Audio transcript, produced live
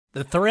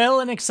The thrill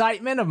and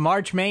excitement of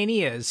March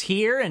Mania is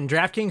here, and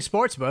DraftKings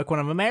Sportsbook, one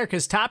of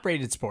America's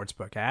top-rated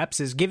sportsbook apps,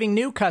 is giving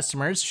new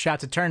customers a shot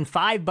to turn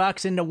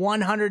 $5 into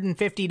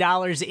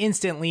 $150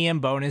 instantly in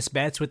bonus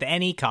bets with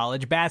any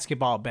college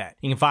basketball bet.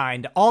 You can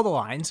find all the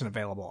lines and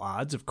available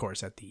odds, of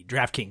course, at the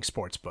DraftKings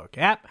Sportsbook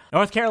app.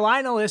 North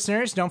Carolina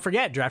listeners, don't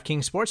forget,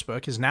 DraftKings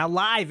Sportsbook is now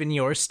live in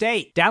your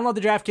state. Download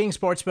the DraftKings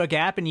Sportsbook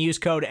app and use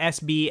code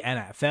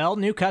SBNFL.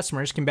 New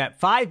customers can bet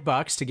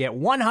 $5 to get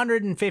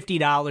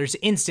 $150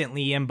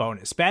 instantly in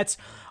bonus bets,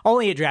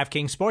 only at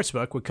DraftKings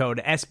Sportsbook with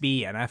code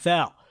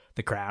SBNFL.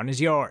 The crown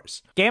is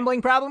yours.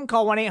 Gambling problem?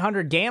 Call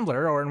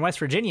 1-800-GAMBLER, or in West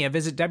Virginia,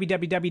 visit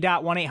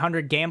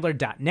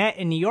www.1800gambler.net.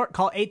 In New York,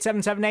 call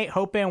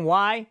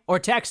 877-8-HOPE-NY or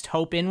text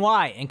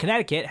HOPE-NY. In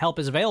Connecticut, help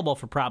is available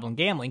for problem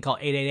gambling. Call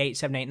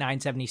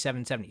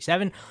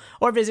 888-789-7777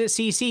 or visit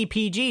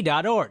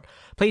ccpg.org.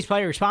 Please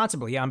play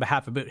responsibly on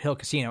behalf of Boot Hill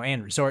Casino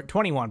and Resort.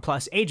 21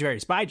 plus, age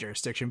varies by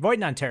jurisdiction. Void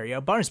in Ontario.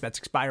 Bonus bets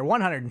expire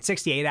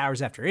 168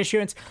 hours after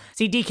issuance.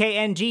 See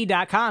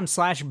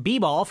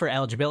dkng.com/bball for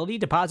eligibility,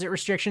 deposit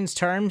restrictions,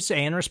 terms,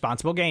 and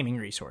responsible gaming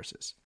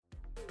resources.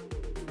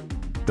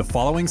 The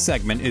following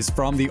segment is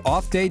from the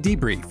Off-Day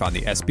Debrief on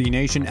the SB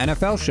Nation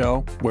NFL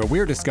Show, where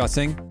we're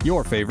discussing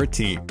your favorite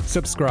team.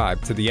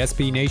 Subscribe to the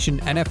SB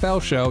Nation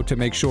NFL Show to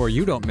make sure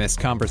you don't miss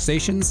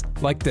conversations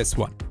like this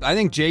one. I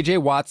think J.J.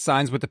 Watt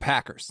signs with the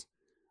Packers.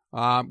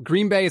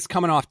 Green Bay is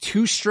coming off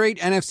 2 straight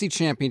NFC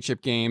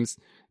Championship games.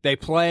 They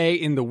play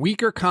in the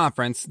weaker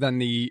conference than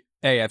the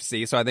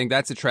AFC, so I think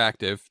that's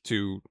attractive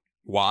to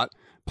Watt.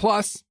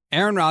 Plus,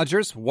 Aaron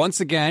Rodgers,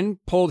 once again,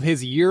 pulled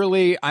his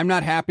yearly, I'm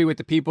not happy with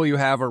the people you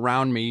have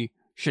around me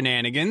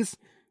shenanigans.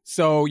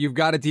 So you've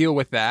got to deal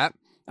with that.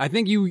 I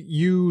think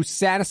you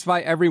satisfy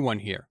everyone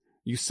here.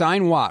 You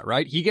sign Watt,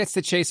 right? He gets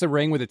to chase a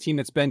ring with a team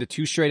that's been to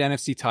 2 straight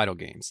NFC title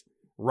games.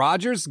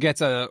 Rodgers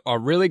gets a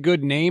really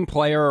good name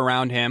player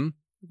around him,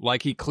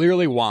 like he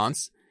clearly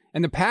wants.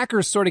 And the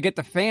Packers sort of get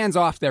the fans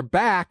off their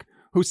back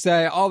who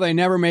say, oh, they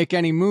never make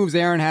any moves.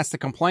 Aaron has to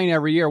complain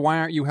every year. Why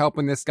aren't you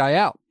helping this guy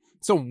out?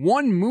 So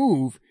one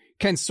move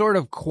can sort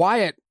of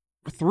quiet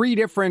 3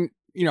 different,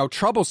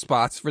 trouble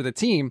spots for the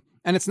team.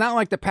 And it's not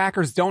like the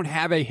Packers don't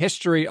have a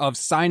history of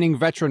signing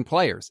veteran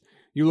players.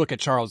 You look at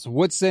Charles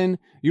Woodson,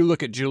 you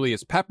look at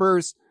Julius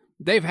Peppers.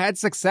 They've had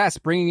success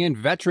bringing in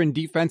veteran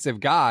defensive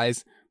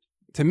guys.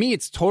 To me,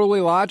 it's totally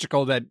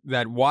logical that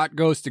Watt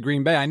goes to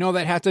Green Bay. I know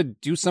they'd have to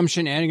do some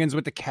shenanigans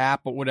with the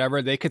cap, but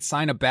whatever. They could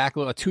sign a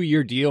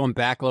 2-year deal and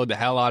backload the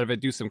hell out of it,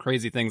 do some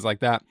crazy things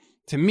like that.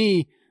 To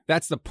me,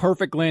 that's the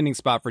perfect landing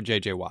spot for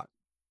J.J. Watt.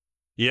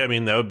 Yeah, I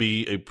mean, that would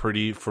be a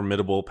pretty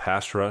formidable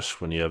pass rush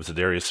when you have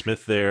Zadarius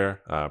Smith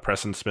there,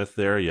 Preston Smith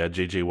there. You had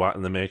J.J. Watt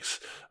in the mix.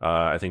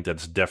 I think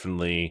that's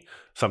definitely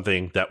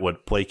something that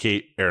would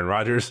placate Aaron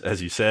Rodgers.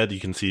 As you said, you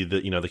can see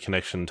the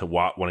connection to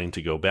Watt wanting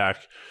to go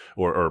back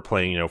or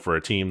playing, for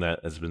a team that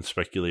has been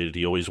speculated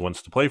he always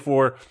wants to play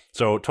for.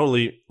 So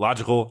totally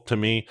logical to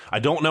me. I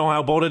don't know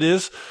how bold it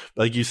is,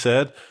 like you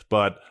said,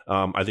 but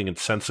I think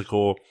it's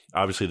sensical.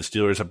 Obviously, the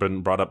Steelers have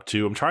been brought up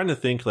too. I'm trying to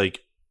think,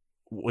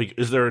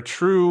 is there a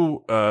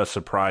true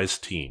surprise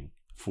team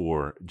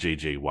for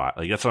J.J. Watt?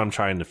 That's what I'm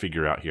trying to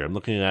figure out here. I'm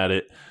looking at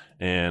it,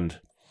 and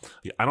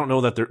I don't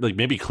know that they're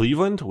maybe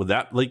Cleveland. Would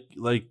that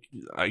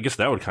I guess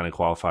that would kind of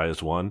qualify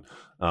as one.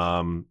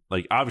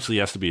 Obviously, it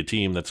has to be a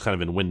team that's kind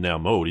of in win now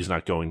mode. He's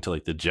not going to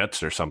the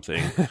Jets or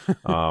something.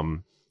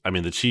 I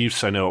mean, the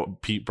Chiefs, I know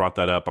Pete brought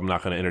that up. I'm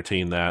not going to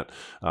entertain that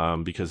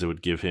because it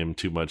would give him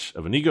too much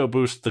of an ego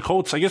boost. The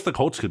Colts, I guess the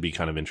Colts could be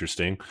kind of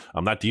interesting.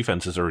 That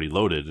defense is already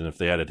loaded, and if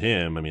they added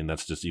him, I mean,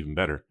 that's just even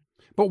better.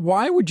 But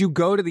why would you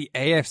go to the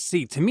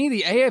AFC? To me,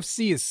 the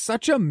AFC is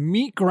such a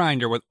meat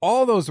grinder with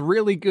all those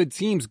really good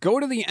teams. Go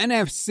to the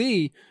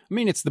NFC. I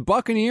mean, it's the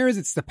Buccaneers,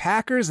 it's the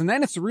Packers, and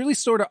then it's really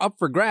sort of up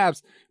for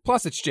grabs.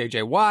 Plus, it's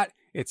J.J. Watt.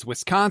 It's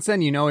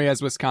Wisconsin. He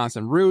has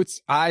Wisconsin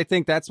roots. I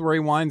think that's where he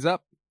winds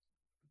up.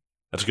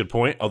 That's a good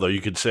point. Although you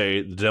could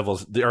say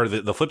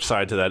the flip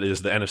side to that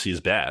is the NFC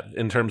is bad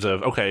in terms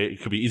of, okay,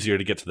 it could be easier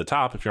to get to the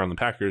top if you're on the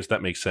Packers.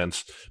 That makes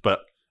sense. But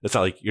it's not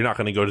like you're not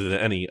going to go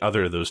to any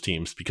other of those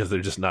teams because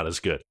they're just not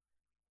as good.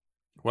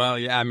 Well,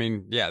 yeah, I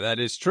mean, yeah, that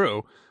is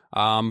true.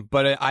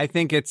 But I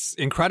think it's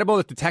incredible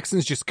that the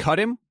Texans just cut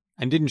him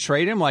and didn't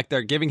trade him.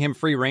 They're giving him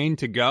free reign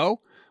to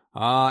go.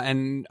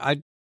 And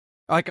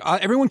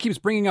everyone keeps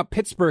bringing up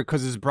Pittsburgh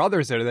because his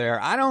brothers are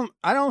there. I don't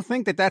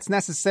think that that's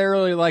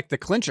necessarily the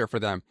clincher for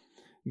them.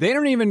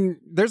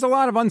 There's a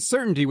lot of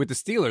uncertainty with the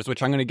Steelers,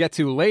 which I'm going to get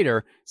to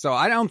later. So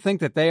I don't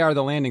think that they are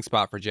the landing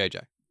spot for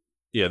JJ.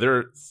 Yeah,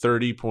 they're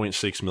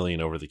 $30.6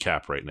 million over the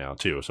cap right now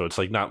too. So it's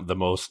not the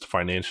most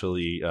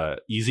financially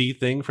easy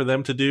thing for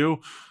them to do.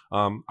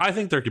 I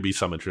think there could be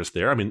some interest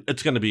there. I mean,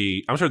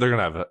 I'm sure they're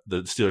going to have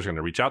the Steelers are going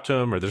to reach out to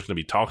him, or there's going to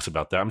be talks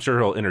about that. I'm sure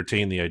he'll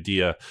entertain the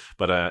idea.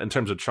 But in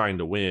terms of trying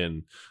to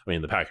win, I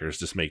mean, the Packers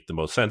just make the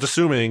most sense,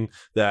 assuming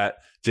that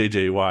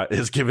J.J. Watt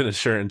is given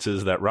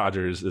assurances that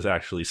Rodgers is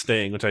actually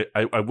staying, which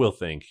I will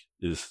think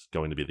is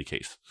going to be the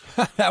case.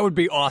 That would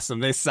be awesome.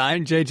 They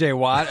sign J.J.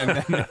 Watt, and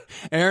then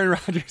Aaron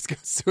Rodgers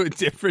goes to a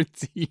different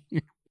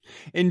team.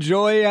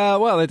 Enjoy,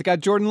 well, it's got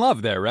Jordan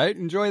Love there, right?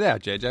 Enjoy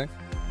that, JJ.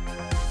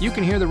 You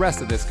can hear the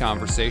rest of this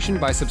conversation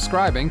by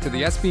subscribing to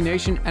the SB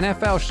Nation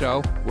NFL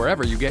Show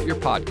wherever you get your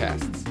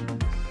podcasts.